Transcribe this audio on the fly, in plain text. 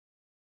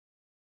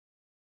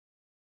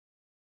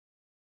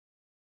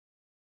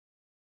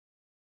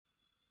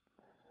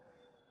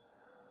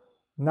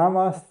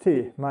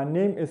Namaste, my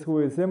name is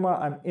Rui Zimmer,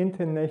 I'm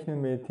International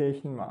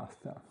Meditation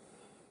Master.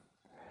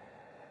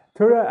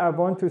 Today I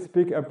want to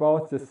speak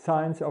about the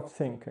science of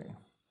thinking.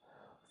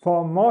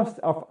 For most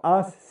of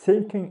us,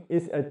 thinking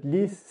is at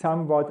least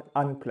somewhat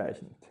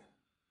unpleasant.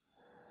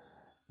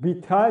 We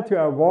try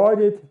to avoid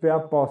it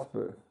where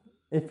possible.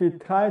 If we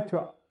try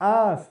to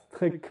ask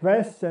trick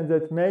questions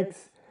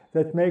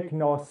that make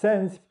no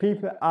sense,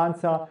 people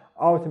answer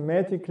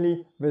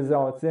automatically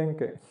without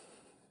thinking.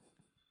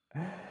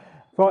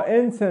 For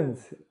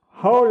instance,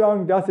 how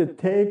long does it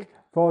take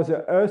for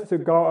the Earth to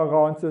go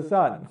around the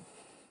Sun?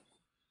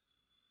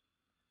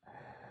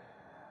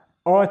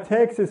 Or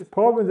take this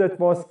problem that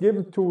was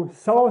given to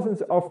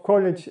thousands of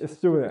college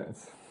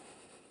students.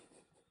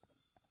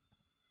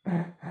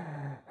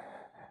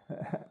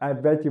 I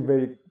bet you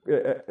will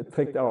be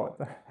tricked out.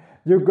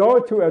 You go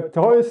to a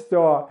toy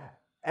store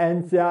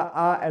and there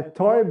are a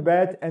toy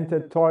bed and a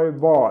toy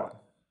ball.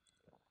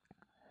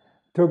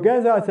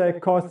 Together they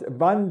cost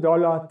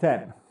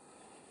 $1.10.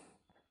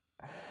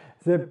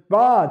 The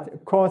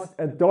bat costs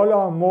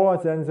 $1 more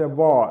than the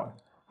ball.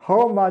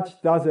 How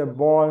much does a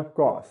ball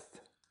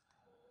cost?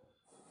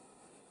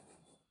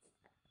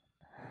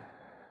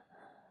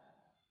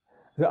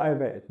 So I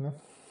wait. No?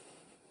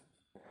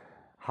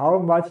 How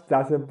much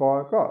does a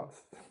ball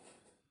cost?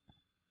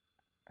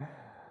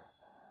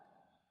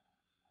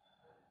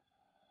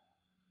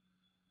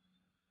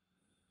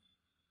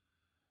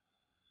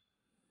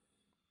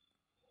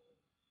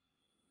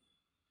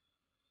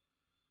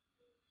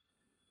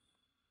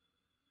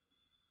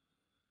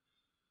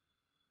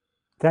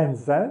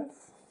 $0.10?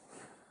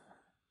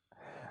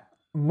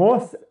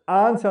 Most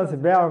answers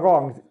were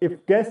wrong.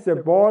 If guess the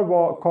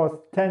ball cost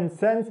 10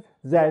 cents,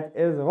 that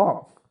is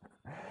wrong.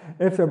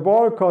 If the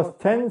ball costs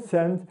 10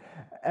 cents,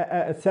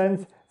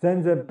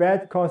 then the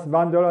bet costs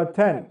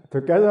 $1.10.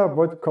 Together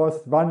would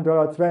cost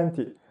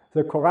 $1.20.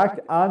 The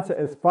correct answer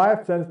is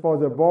 5 cents for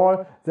the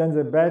ball, then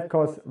the bet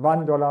costs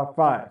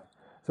 $1.05.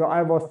 So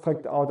I was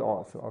tricked out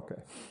also,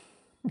 okay.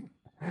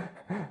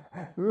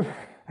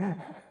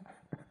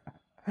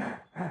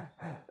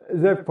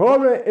 The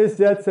problem is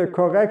that the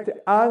correct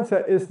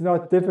answer is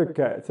not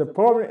difficult. The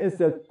problem is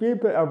that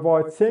people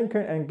avoid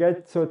thinking and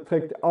get so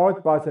tricked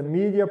out by the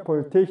media,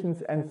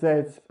 politicians and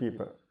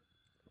salespeople.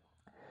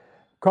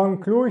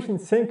 Conclusion: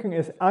 thinking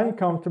is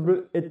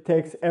uncomfortable, it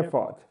takes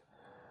effort.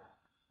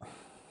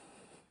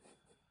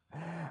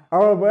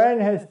 Our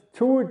brain has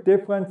two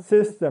different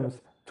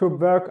systems to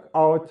work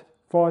out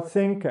for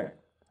thinking.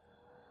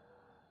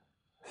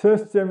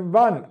 System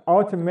 1,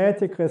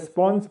 automatic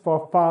response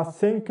for fast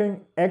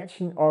thinking,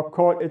 action, or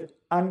call it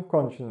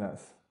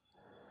unconsciousness.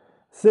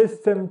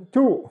 System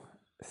 2,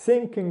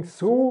 thinking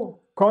through,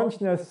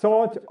 conscious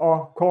thought,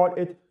 or call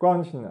it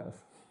consciousness.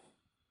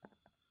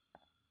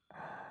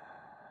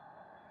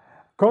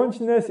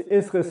 Consciousness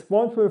is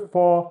responsible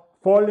for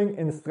following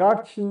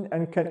instruction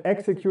and can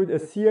execute a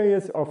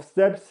series of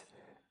steps.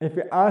 If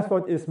we ask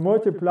what is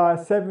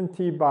multiply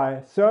 70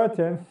 by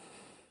 30,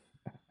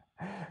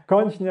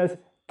 consciousness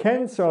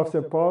can solve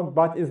the problem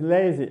but is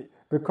lazy,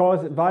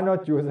 because why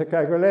not use a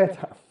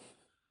calculator?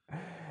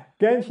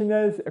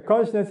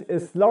 Consciousness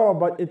is slower,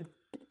 but it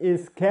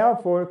is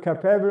careful,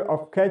 capable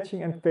of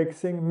catching and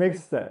fixing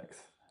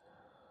mistakes.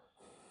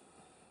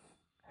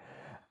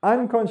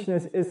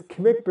 Unconsciousness is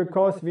quick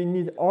because we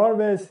need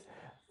always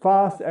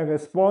fast a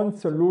response,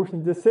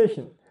 solution,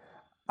 decision.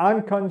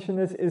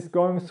 Unconsciousness is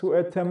going through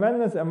a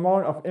tremendous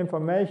amount of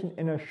information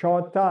in a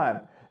short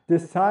time,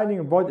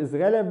 deciding what is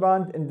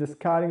relevant and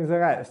discarding the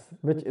rest,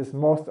 which is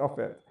most of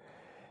it.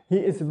 He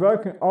is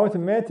working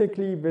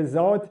automatically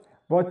without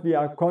what we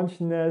are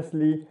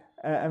consciously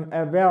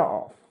aware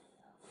of.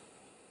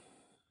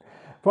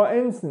 For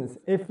instance,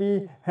 if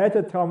we had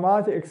a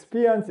traumatic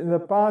experience in the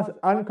past,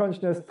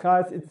 unconsciousness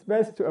tries its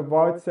best to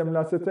avoid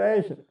similar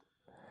situations.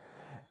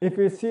 If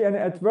we see an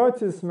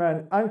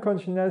advertisement,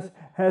 unconsciousness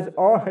has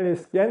already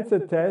scanned the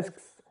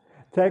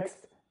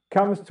text,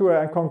 comes to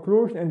a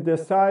conclusion and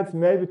decides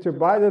maybe to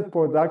buy that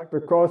product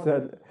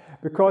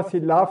because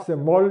he loves the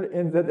model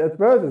in that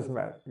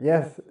advertisement.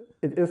 Yes,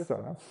 it is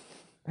so.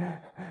 No?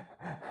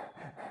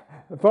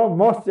 For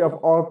most of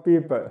all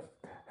people.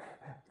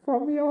 For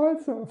me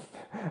also.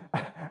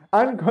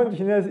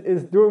 Unconsciousness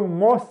is doing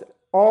most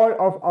all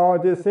of our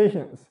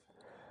decisions.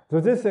 So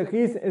this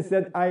reason is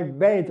that I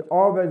wait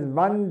always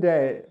one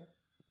day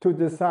to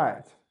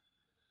decide.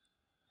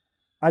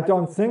 I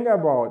don't think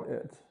about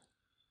it.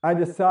 I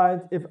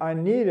decide if I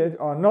need it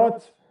or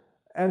not,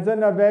 and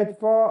then I wait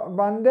for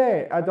one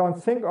day. I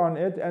don't think on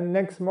it, and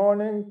next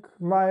morning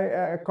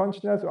my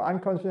consciousness or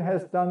unconsciousness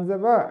has done the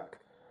work.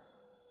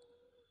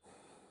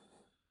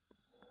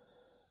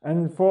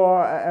 And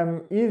for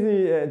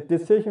easy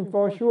decision,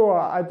 for sure,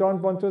 I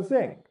don't want to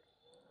think.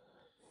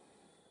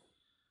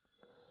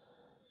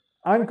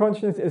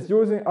 Unconsciousness is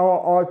using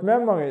our old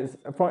memories.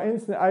 For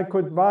instance, I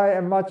could buy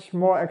a much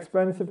more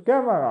expensive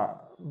camera,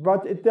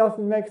 but it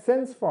doesn't make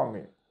sense for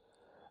me.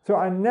 So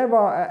I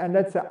never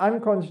let the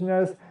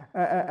unconsciousness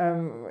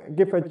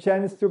give a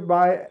chance to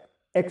buy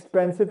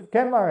expensive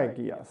camera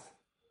gears.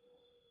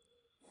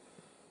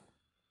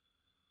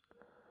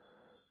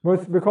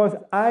 because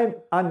I'm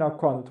under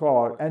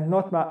control and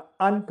not my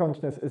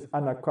unconsciousness is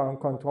under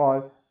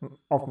control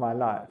of my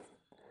life.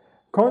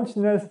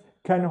 Consciousness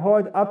can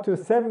hold up to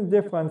 7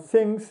 different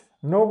things,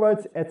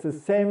 novels at the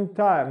same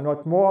time,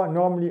 not more,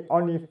 normally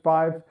only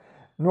 5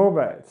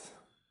 novels.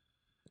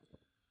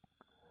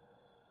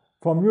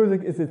 For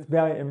music is it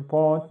very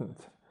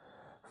important.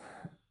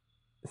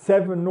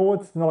 7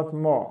 notes, not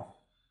more.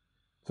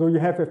 So you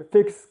have a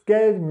fixed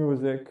scale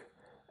music,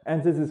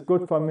 and this is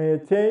good for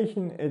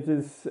meditation. It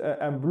is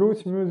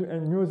blues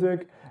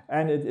music,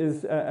 and it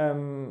is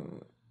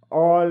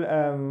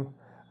all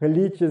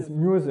religious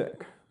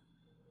music.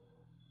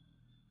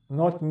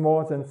 Not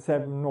more than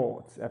 7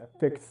 notes, a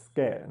fixed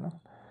scale.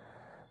 No?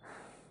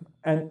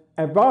 And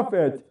above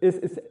it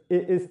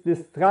is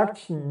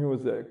distraction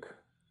music.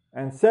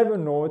 And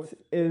 7 notes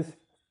is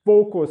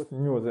focused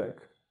music,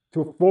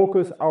 to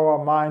focus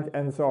our mind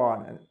and so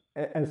on.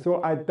 And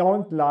so I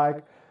don't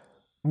like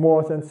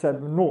more than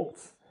 7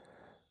 notes,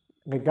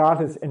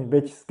 regardless in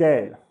which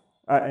scale,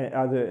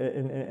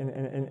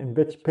 in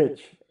which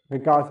pitch,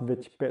 regardless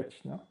which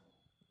pitch. No?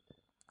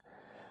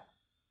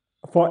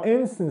 For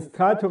instance,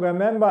 try to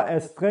remember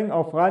a string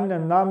of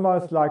random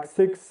numbers like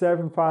 6,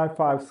 7, 5,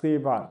 5, 3,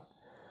 1.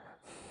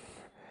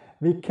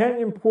 We can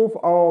improve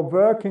our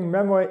working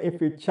memory if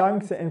we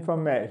chunk the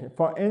information.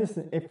 For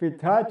instance, if we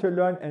try to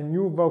learn a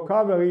new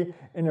vocabulary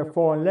in a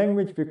foreign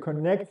language, we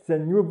connect the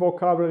new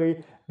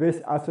vocabulary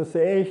with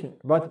association.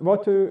 But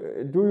what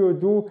do you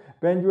do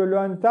when you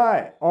learn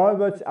Thai? All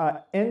words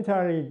are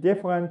entirely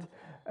different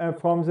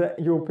from the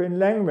European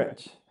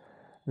language.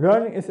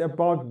 Learning is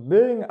about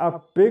building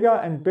up bigger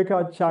and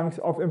bigger chunks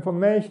of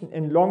information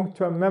in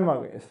long-term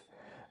memories.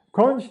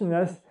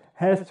 Consciousness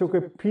has to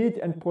repeat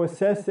and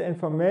process the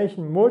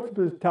information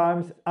multiple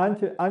times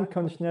until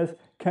unconsciousness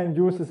can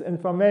use this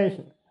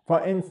information.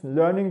 For instance,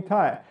 learning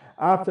Thai.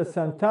 After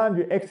some time,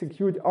 you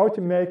execute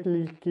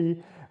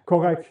automatically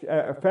correct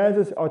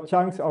phrases or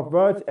chunks of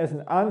words as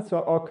an answer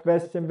or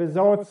question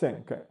without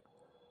thinking.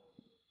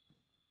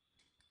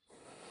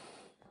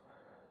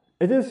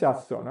 It is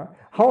just so. No?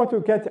 How to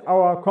get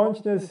our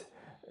consciousness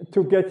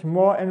to get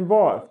more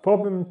involved.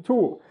 Problem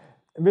 2.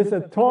 With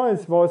the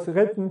toys was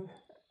written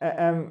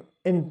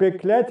in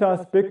big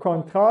letters, big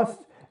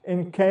contrast.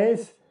 In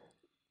case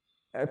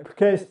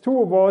 2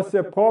 was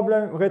the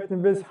problem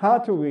written with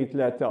hard to read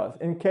letters.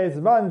 In case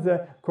 1,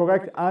 the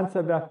correct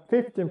answer were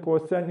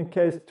 15%. In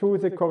case 2,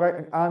 the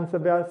correct answer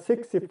were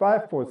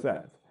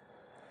 65%.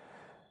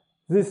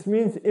 This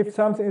means if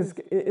something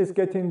is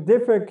getting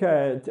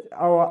difficult,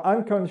 our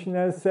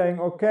unconsciousness saying,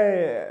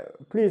 okay,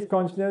 please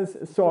consciousness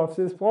solve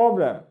this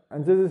problem.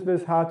 And this is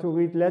with hard to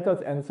read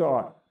letters and so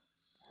on.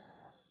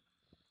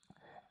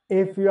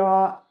 If you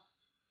are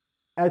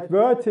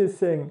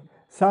advertising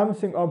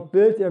something or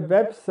build a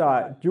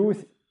website,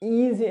 use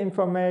easy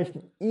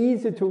information,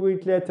 easy to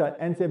read letter,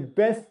 and the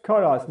best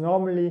colors,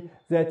 normally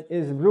that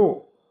is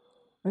blue.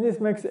 And this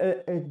makes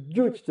a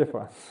huge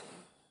difference.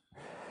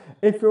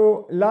 If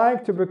you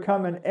like to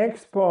become an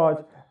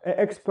expert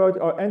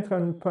or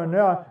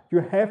entrepreneur,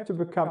 you have to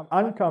become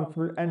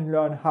uncomfortable and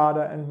learn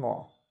harder and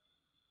more.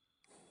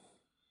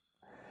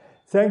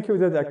 Thank you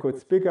that I could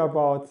speak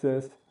about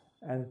this,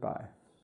 and bye.